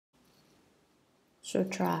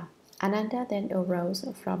Sutra. Ananda then arose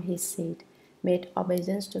from his seat, made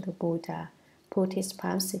obeisance to the Buddha, put his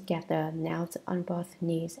palms together, knelt on both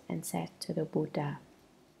knees, and said to the Buddha,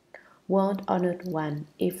 World honored one,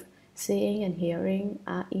 if seeing and hearing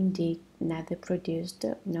are indeed neither produced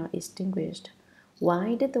nor extinguished,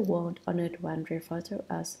 why did the world honored one refer to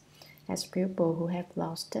us as people who have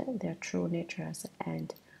lost their true natures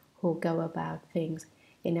and who go about things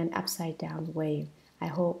in an upside down way? I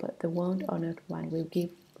hope the world honored one will give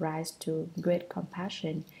rise to great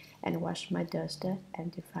compassion and wash my dust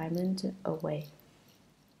and defilement away.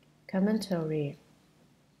 Commentary.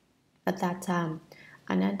 At that time,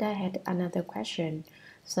 Ananda had another question,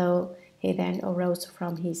 so he then arose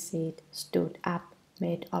from his seat, stood up,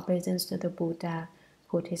 made obeisance to the Buddha,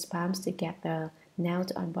 put his palms together,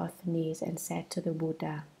 knelt on both knees, and said to the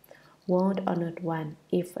Buddha, World honored one,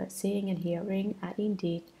 if seeing and hearing are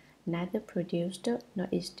indeed neither produced nor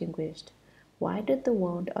extinguished, why did the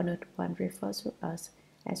world honored one refer to us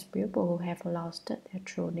as people who have lost their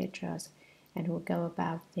true natures and who go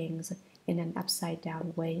about things in an upside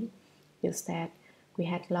down way? You said we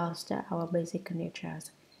had lost our basic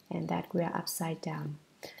natures and that we are upside down.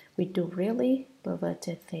 We do really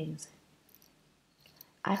perverted things.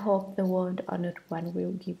 I hope the world honored one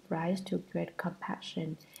will give rise to great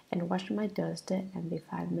compassion and wash my dust and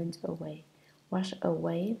defilement away. Wash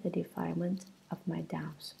away the defilement of my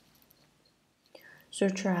doubts.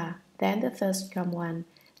 Sutra. Then the thirst come one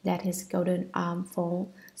let his golden arm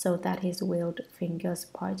fall so that his willed fingers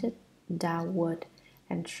pointed downward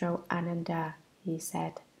and showed Ananda. He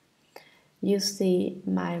said, You see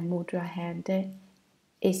my mudra hand,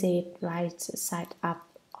 is it right side up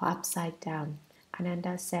or upside down?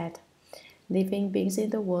 Ananda said, Living beings in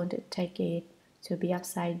the world take it to be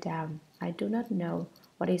upside down. I do not know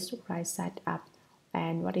what is right side up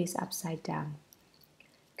and what is upside down.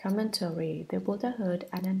 Commentary. The Buddha heard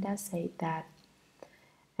Ananda say that,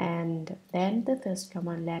 and then the thirst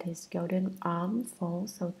command let his golden arm fall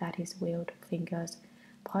so that his willed fingers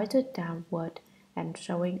pointed downward and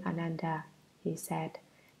showing Ananda, he said,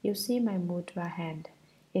 You see my mudra hand.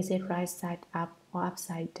 Is it right side up or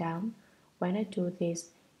upside down? When I do this,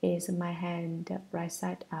 is my hand right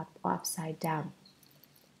side up or upside down?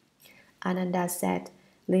 Ananda said,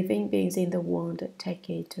 Living beings in the world take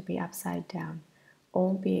it to be upside down.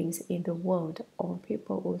 All beings in the world, all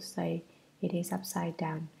people will say it is upside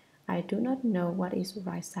down. I do not know what is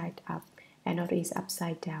right side up and what is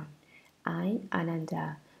upside down. I,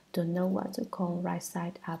 Ananda, don't know what to call right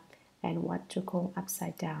side up and what to call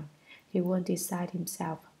upside down. He won't decide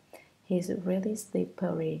himself. He's really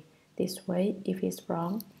slippery. This way, if he's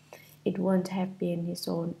wrong, it won't have been his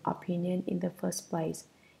own opinion in the first place.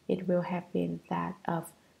 It will have been that of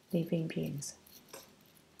living beings.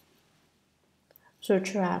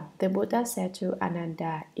 Sutra. The Buddha said to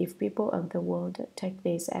Ananda, If people of the world take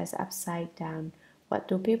this as upside down, what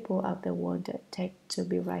do people of the world take to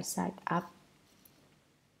be right side up?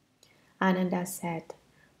 Ananda said,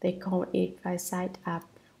 They call it right side up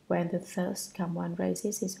when the thirst one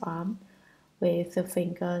raises his arm with the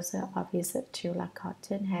fingers of his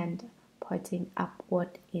Tathagata hand pointing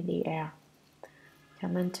upward in the air.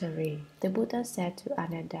 Commentary. The Buddha said to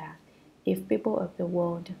Ananda, If people of the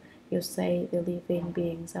world, you say the living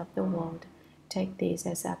beings of the world, take this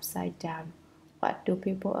as upside down, what do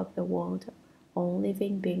people of the world, all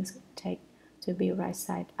living beings, take to be right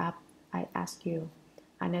side up? I ask you.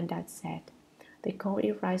 Ananda said, They call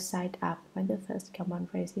it right side up when the first one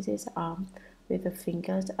raises his arm with the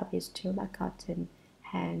fingers of his Tathagata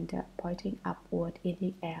hand pointing upward in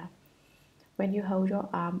the air. When you hold your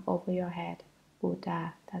arm over your head,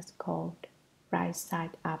 Buddha, that's called right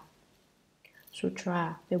side up.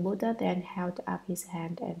 Sutra. The Buddha then held up his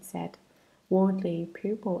hand and said, Worldly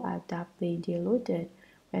people are doubly deluded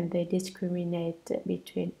when they discriminate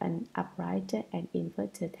between an upright and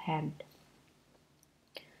inverted hand.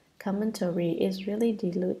 Commentary. Is really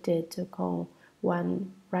deluded to call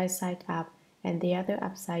one right side up and the other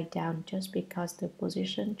upside down just because the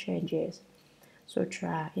position changes.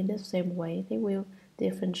 Sutra. In the same way, they will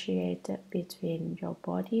differentiate between your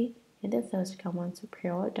body and the third command's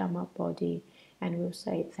pure Dhamma body, and will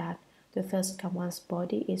say that the third command's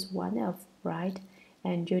body is one of right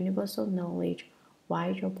and universal knowledge,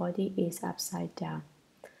 while your body is upside down.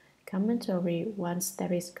 Commentary. Once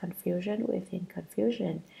there is confusion within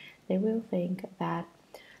confusion, they will think that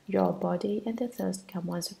your body and the third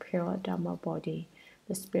command's pure Dhamma body,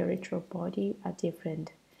 the spiritual body, are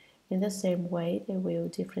different. In the same way, they will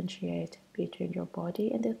differentiate between your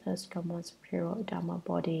body and the third command's pure Dhamma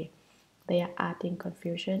body. They are adding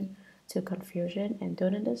confusion to confusion and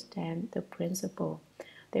don't understand the principle.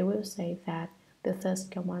 They will say that The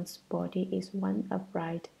third one's body is one of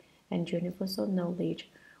right and universal knowledge,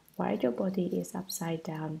 while your body is upside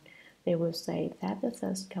down. They will say that the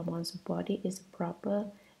third one's body is proper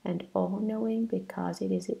and all-knowing because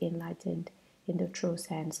it is enlightened in the true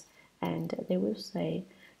sense, and they will say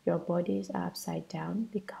your bodies are upside down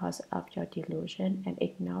because of your delusion and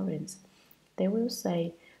ignorance. They will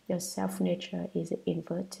say your self-nature is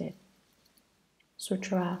inverted.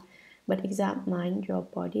 Sutra. But examine your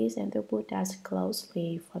bodies and the Buddhas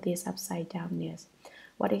closely for this upside-downness.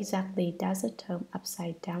 What exactly does the term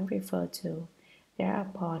upside down refer to?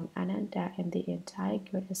 Thereupon, Ananda and the entire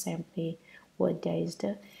Great Assembly were dazed,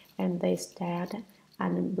 and they stared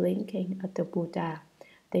unblinking at the Buddha.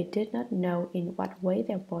 They did not know in what way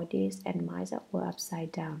their bodies and minds were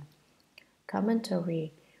upside down.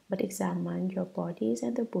 Commentary. But examine your bodies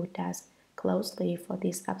and the Buddhas closely for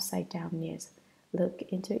this upside-downness. Look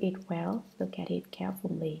into it well, look at it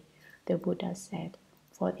carefully. The Buddha said,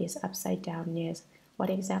 for this upside-downness, what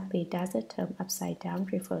exactly does the term upside down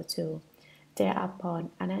refer to?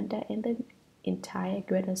 Thereupon, Ananda and the entire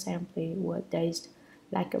Great Assembly were dazed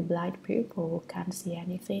like a blind pupil who can't see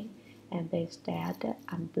anything, and they stared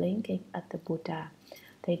unblinking at the Buddha.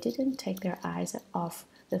 They didn't take their eyes off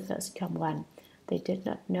the thirsty one. They did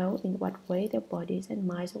not know in what way their bodies and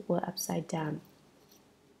minds were upside down.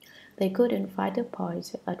 They couldn't find the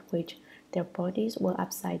point at which their bodies were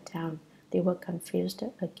upside down. They were confused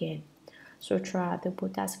again. Sutra. The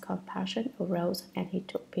Buddha's compassion arose, and he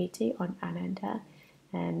took pity on Ananda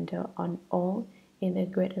and on all in the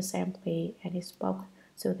Great Assembly, and he spoke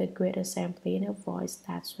to the Great Assembly in a voice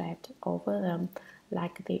that swept over them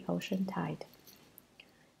like the ocean tide.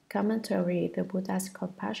 Commentary. The Buddha's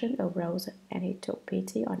compassion arose, and he took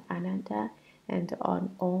pity on Ananda and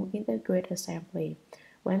on all in the Great Assembly.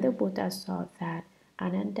 When the Buddha saw that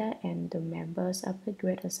Ananda and the members of the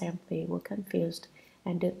Great Assembly were confused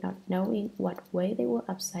and did not know in what way they were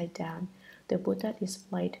upside down, the Buddha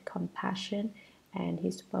displayed compassion, and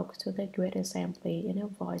he spoke to the Great Assembly in a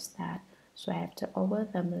voice that swept over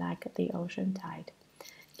them like the ocean tide.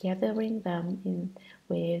 Gathering them in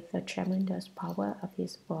with the tremendous power of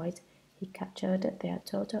his voice, he captured their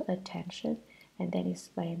total attention and then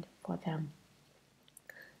explained for them.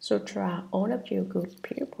 Sutra. All of you good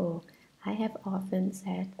people, I have often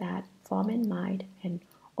said that form and mind and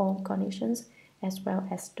all conditions, as well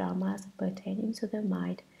as dharmas pertaining to the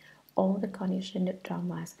mind, all the conditioned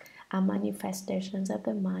dharmas are manifestations of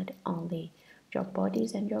the mind only. Your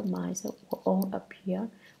bodies and your minds will all appear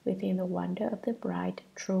within the wonder of the bright,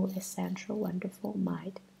 true, essential, wonderful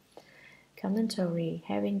mind. Commentary.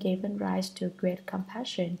 Having given rise to great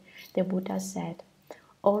compassion, the Buddha said,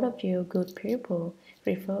 all of you good people,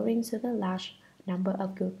 referring to the large number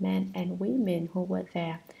of good men and women who were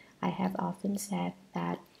there, I have often said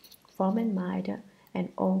that form and mind and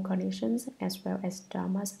all conditions, as well as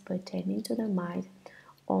dharmas pertaining to the mind,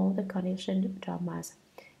 all the conditioned dharmas.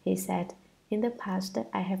 He said, in the past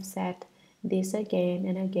I have said this again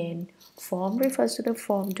and again. Form refers to the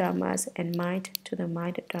form dharmas and mind to the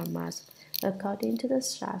mind dharmas. According to the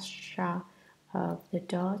Shastra of the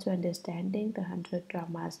door to understanding the 100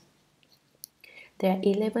 dharmas, there are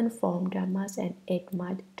 11 form dharmas and 8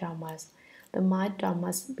 mind dharmas. The mind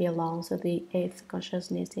dharmas belong to the 8th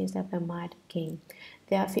consciousnesses of the mind king.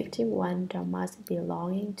 There are 51 dharmas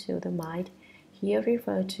belonging to the mind, here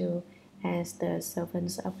referred to as the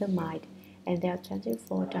servants of the mind, and there are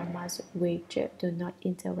 24 dharmas which do not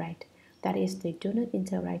interact. That is, they do not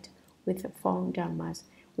interact with form dharmas,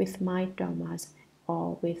 with mind dharmas,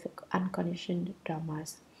 or with unconditioned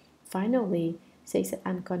dharmas. Finally, 6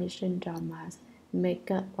 unconditioned dharmas make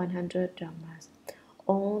 100 dharmas.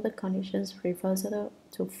 All the conditions refer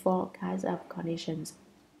to 4 kinds of conditions.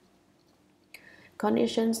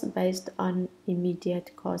 Conditions based on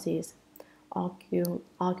immediate causes,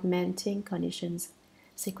 augmenting conditions,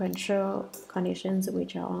 sequential conditions,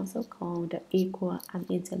 which are also called equal and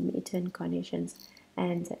intermittent conditions,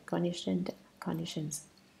 and conditioned conditions,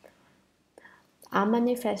 are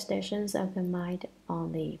manifestations of the mind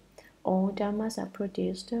only. All dharmas are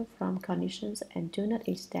produced from conditions and do not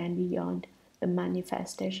extend beyond the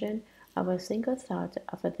manifestation of a single thought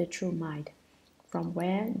of the true mind. From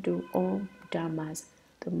where do all dharmas,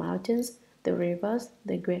 the mountains, the rivers,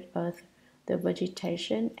 the great earth, the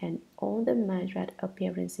vegetation, and all the myriad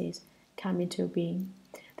appearances come into being?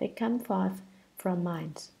 They come forth from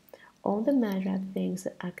minds. All the myriad things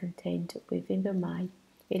are contained within the mind.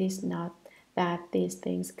 It is not that these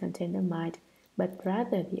things contain the mind, but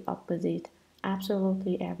rather the opposite.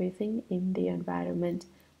 Absolutely everything in the environment,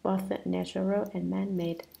 both natural and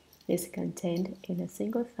man-made, is contained in a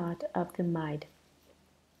single thought of the mind.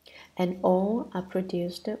 and all are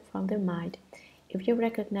produced from the mind. If you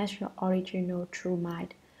recognize your original true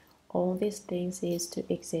mind, all these things cease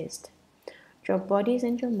to exist. Your bodies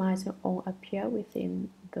and your minds all appear within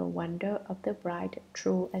the wonder of the bright,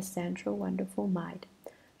 true, essential, wonderful mind.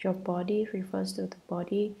 Your body refers to the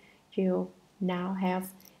body you now have,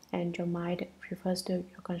 and your mind refers to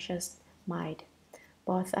your conscious mind.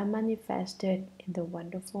 Both are manifested in the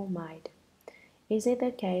wonderful mind. Is it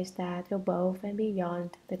the case that above and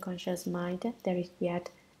beyond the conscious mind there is yet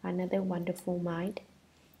another wonderful mind?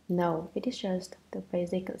 No, it is just the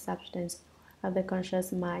basic substance of the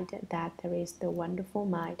conscious mind that there is the wonderful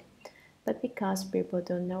mind. But because people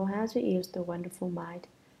don't know how to use the wonderful mind,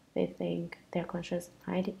 they think their conscious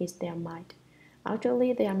mind is their mind.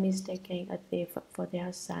 Actually, they are mistaking a thief for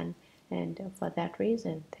their son, and for that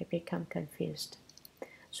reason, they become confused.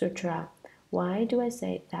 Sutra. Why do I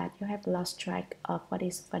say that you have lost track of what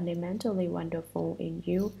is fundamentally wonderful in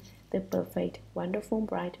you, the perfect, wonderful,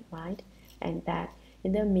 bright mind, and that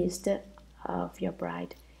in the midst of your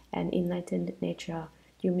bright and enlightened nature,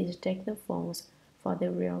 you mistake the false for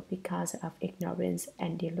the real because of ignorance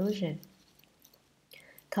and delusion?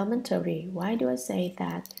 Commentary. Why do I say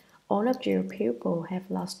that all of you people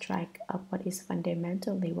have lost track of what is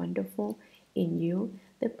fundamentally wonderful in you,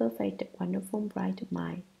 the perfect, wonderful, bright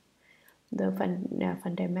mind? The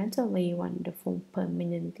fundamentally wonderful,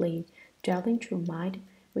 permanently dwelling true mind,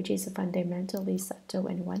 which is fundamentally subtle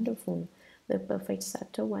and wonderful, the perfect,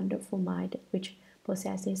 subtle, wonderful mind, which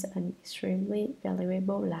possesses an extremely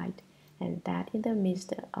valuable light, and that in the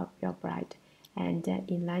midst of your bright and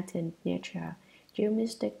enlightened nature, you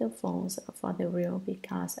mistake the false for the real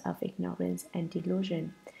because of ignorance and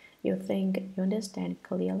delusion. You think you understand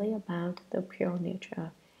clearly about the pure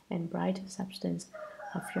nature and bright substance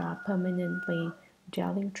of your permanently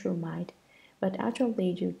dwelling true mind, but actually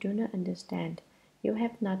you do not understand. You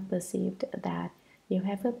have not perceived that you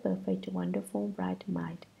have a perfect, wonderful, bright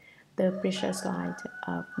mind, the precious light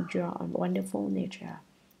of your wonderful nature.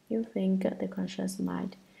 You think the conscious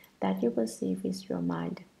mind that you perceive is your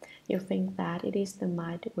mind. You think that it is the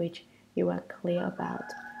mind which you are clear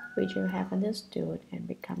about, which you have understood and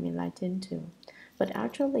become enlightened to. But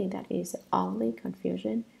actually that is only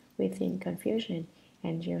confusion within confusion,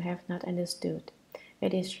 and you have not understood.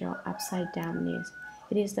 It is your upside downness.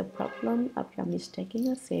 It is the problem of your mistaking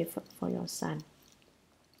a thief for your son.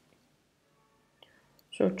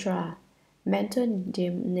 Sutra. Mental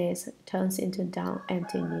dimness turns into dull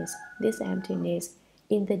emptiness. This emptiness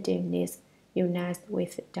in the dimness unites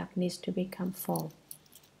with darkness to become form.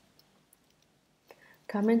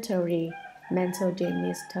 Commentary. Mental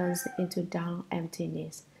dimness turns into dull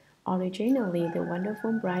emptiness. Originally, the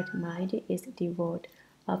wonderful bright mind is devoid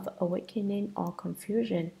of awakening or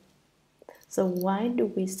confusion. So why do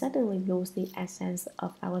we suddenly lose the essence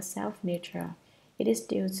of our self-nature? It is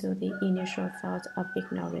due to the initial thought of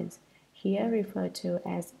ignorance, here referred to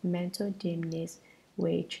as mental dimness,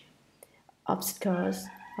 which obscures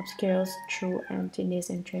true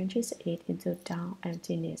emptiness and changes it into dull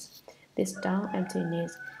emptiness. This dull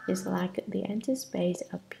emptiness is like the empty space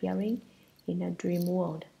appearing in a dream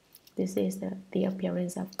world. This is the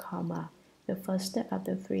appearance of karma, the first of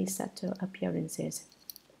the three subtle appearances.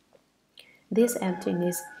 This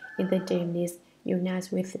emptiness in the dimness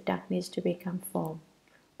unites with darkness to become form.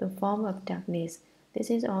 The form of darkness. This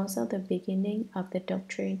is also the beginning of the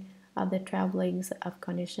doctrine of the travelings of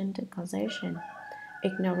conditioned causation.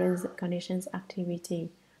 Ignorance conditions activity.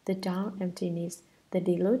 The dull emptiness, the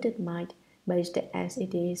deluded mind, based as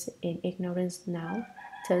it is in ignorance now,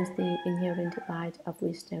 turns the inherent light of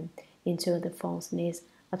wisdom into the falseness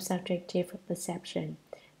of subjective perception.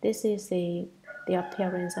 This is the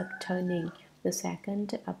appearance of turning, the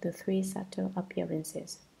second of the three subtle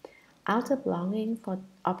appearances. Out of longing for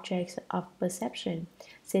objects of perception,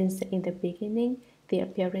 since in the beginning the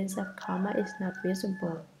appearance of karma is not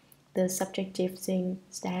visible, the subjective thing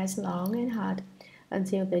stares long and hard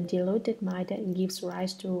until the deluded mind gives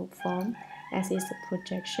rise to form as its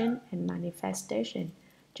projection and manifestation,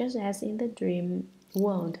 just as in the dream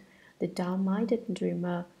world, the dull-minded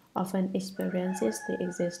dreamer often experiences the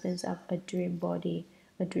existence of a dream body,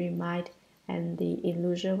 a dream mind, and the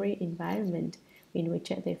illusory environment in which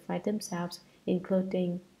they find themselves,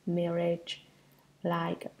 including mirage,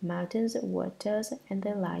 like mountains, waters, and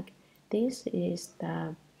the like. This is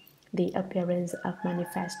the appearance of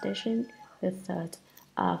manifestation, the third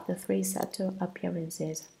of the three subtle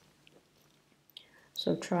appearances.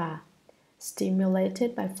 Sutra.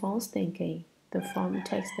 Stimulated by false thinking, the form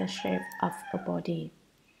takes the shape of a body.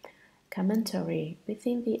 Commentary.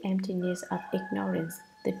 Within the emptiness of ignorance,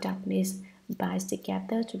 the darkness binds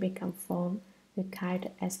together to become form, the kind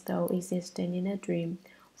as though existing in a dream.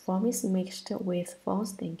 Form is mixed with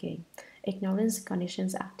false thinking. Ignorance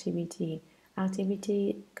conditions activity.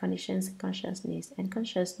 Activity conditions consciousness, and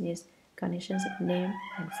consciousness conditions name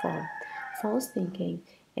and form. False thinking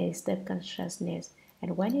is the consciousness,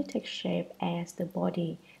 and when it takes shape as the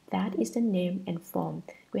body, that is the name and form.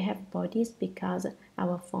 We have bodies because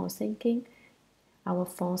our false thinking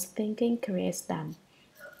creates them.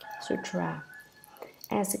 Sutra.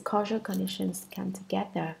 As causal conditions come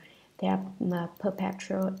together, there are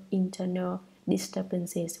perpetual internal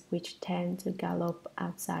disturbances which tend to gallop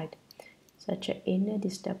outside. Such inner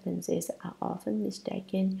disturbances are often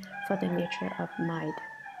mistaken for the nature of mind.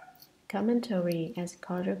 Commentary. As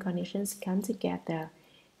causal conditions come together,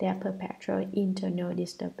 there are perpetual internal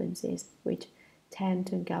disturbances which tend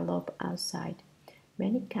to gallop outside.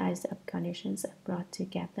 Many kinds of conditions are brought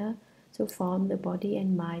together to form the body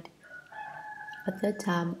and mind. At the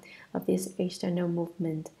time of this external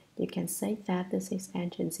movement, you can say that the six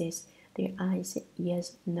agencies, the eyes,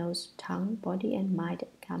 ears, nose, tongue, body, and mind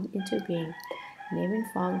come into being. Name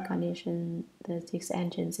and form condition the six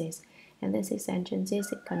agencies, and the six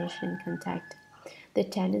agencies condition contact. The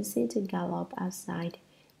tendency to gallop outside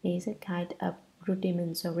is a kind of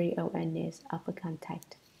rudimentary awareness of a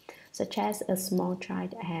contact, such as a small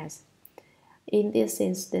child has. In this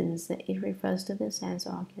instance, it refers to the sense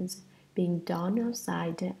organs being drawn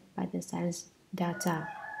outside by the sense data.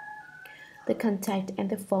 The contact and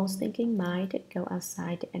the false thinking mind go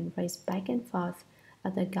outside and race back and forth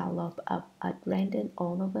at the gallop up at random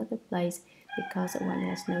all over the place because one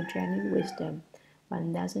has no genuine wisdom.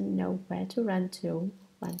 One doesn't know where to run to.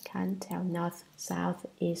 One can't tell north, south,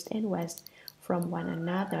 east, and west from one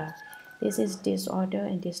another. This is disorder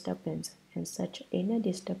and disturbance, and such inner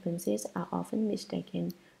disturbances are often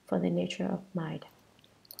mistaken for the nature of mind.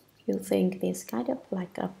 You think this kind of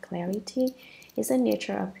lack of clarity is the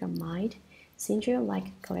nature of your mind. Since you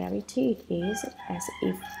lack clarity, it is as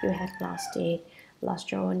if you had lost it,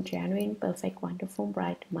 lost your own genuine, perfect, wonderful,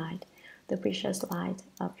 bright mind, the precious light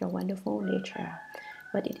of your wonderful nature.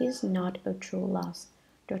 But it is not a true loss.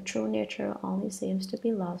 The true nature only seems to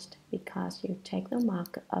be lost because you take the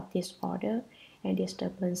mark of disorder and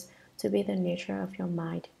disturbance to be the nature of your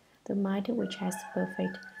mind, the mind which has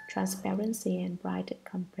perfect transparency and bright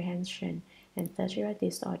comprehension, and thus you are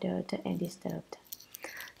disordered and disturbed.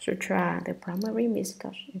 Sutra. The primary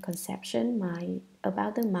misconception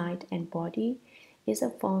about the mind and body is a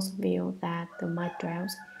false view that the mind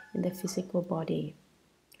dwells in the physical body.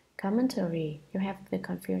 Commentary. You have the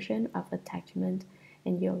confusion of attachment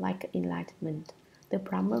and you lack enlightenment. The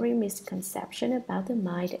primary misconception about the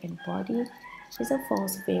mind and body is a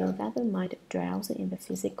false view that the mind dwells in the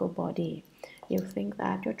physical body. You think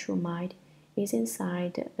that your true mind is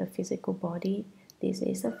inside the physical body. This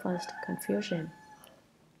is the first confusion.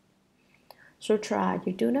 Sutra.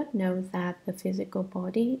 You do not know that the physical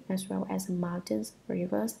body, as well as the mountains,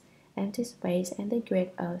 rivers, empty space, and the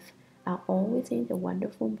great earth, are all within the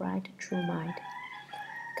wonderful, bright, true mind.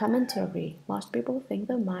 Commentary. Most people think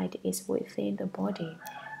the mind is within the body.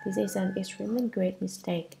 This is an extremely great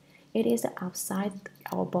mistake. It is outside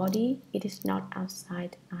our body. It is not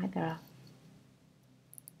outside either.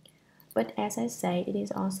 But as I say, it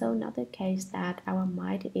is also not the case that our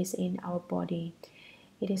mind is in our body.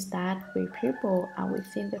 It is that we people are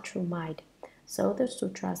within the true mind. So the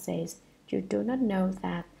sutra says, you do not know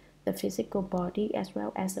that the physical body, as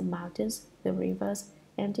well as the mountains, the rivers,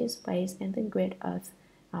 empty space, and the great earth,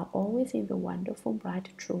 are all within the wonderful, bright,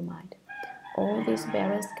 true mind. All these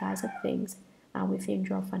various kinds of things are within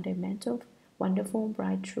your fundamental, wonderful,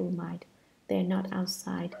 bright, true mind. They are not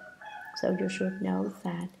outside. So you should know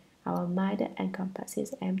that our mind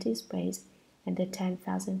encompasses empty space and the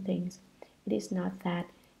 10,000 things. It is not that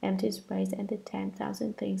empty space and the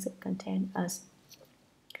 10,000 things contain us.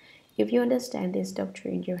 If you understand this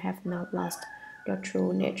doctrine, you have not lost your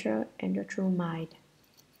true nature and your true mind.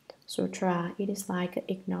 Sutra. It is like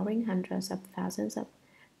ignoring hundreds of thousands of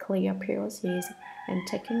clear pure seas and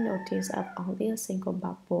taking notice of only a single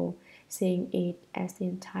bubble, seeing it as the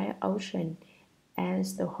entire ocean,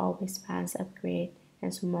 as the whole expanse of great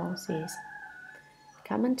and small seas.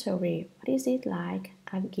 Commentary. What is it like?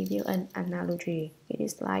 I'll give you an analogy. It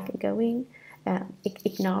is like ignoring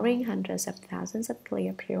hundreds of thousands of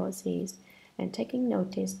clear pure seas and taking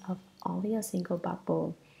notice of only a single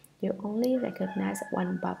bubble. You only recognize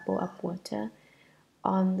one bubble of water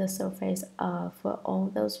on the surface of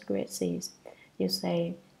all those great seas. You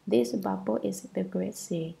say, this bubble is the great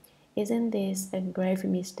sea. Isn't this a grave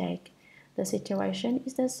mistake? The situation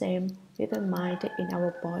is the same with the mind in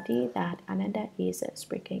our body that Ananda is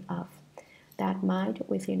speaking of. That mind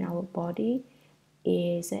within our body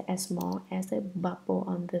is as small as a bubble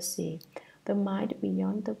on the sea. The mind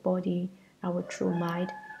beyond the body, our true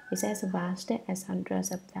mind, is as vast as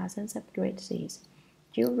hundreds of thousands of great seas.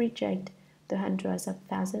 You reject the hundreds of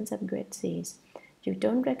thousands of great seas. You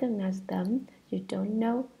don't recognize them. You don't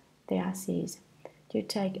know they are seas. You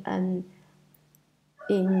take an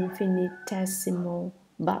infinitesimal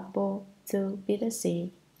bubble to be the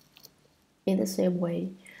sea. In the same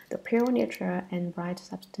way, the pure nature and bright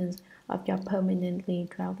substance of your permanently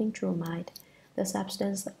dwelling true mind, the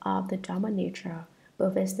substance of the Dharma nature,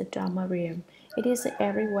 pervades the Dharma realm. It is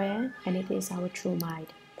everywhere, and it is our true mind.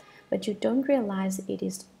 But you don't realize it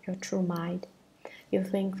is your true mind. You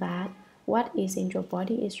think that what is in your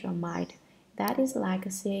body is your mind. That is like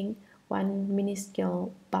seeing one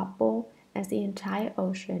minuscule bubble as the entire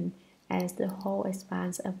ocean, as the whole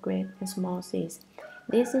expanse of great and small seas.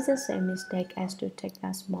 This is the same mistake as to take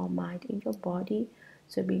that small mind in your body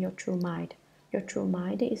to be your true mind. Your true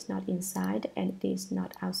mind is not inside and it is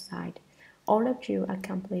not outside. All of you are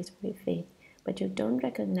complete with it, but you don't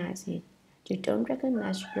recognize it. You don't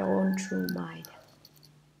recognize your own true mind.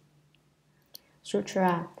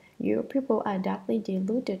 Sutra. You people are doubly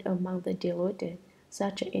deluded among the deluded.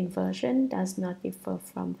 Such inversion does not differ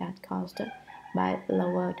from that caused by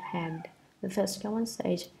lowered hand. The first common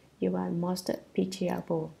sage, you are most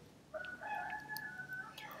pitiable.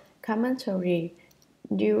 Commentary.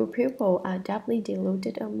 You people are doubly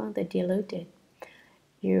deluded among the deluded.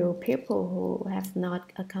 You people who have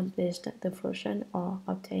not accomplished the fruition or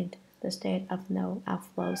obtained the state of no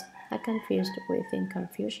outflows are confused within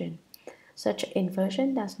confusion. Such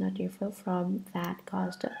inversion does not differ from that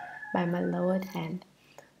caused by my lowered hand.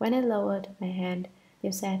 When I lowered my hand,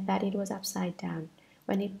 you said that it was upside down.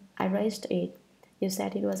 When I raised it, you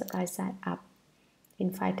said it was right side up.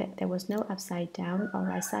 In fact, there was no upside down or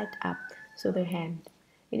right side up to the hand.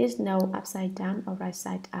 It is no upside down or right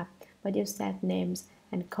side up, but you said names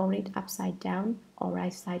and called it upside down or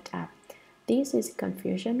right side up. This is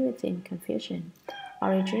confusion within confusion.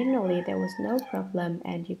 Originally, there was no problem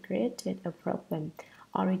and you created a problem.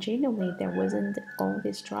 Originally, there wasn't all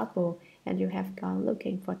this trouble and you have gone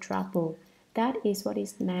looking for trouble. That is what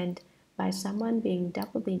is meant by someone being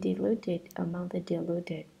doubly deluded among the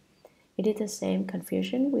deluded. It is the same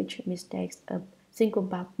confusion which mistakes a single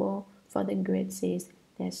bubble for the great seas.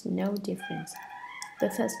 There's no difference. The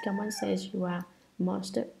first command says you are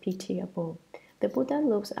most pitiable. The Buddha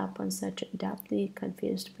looks upon such doubly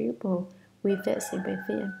confused people with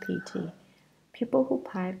sympathy and pity. People who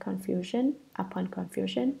pile confusion upon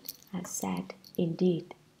confusion are sad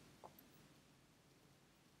indeed.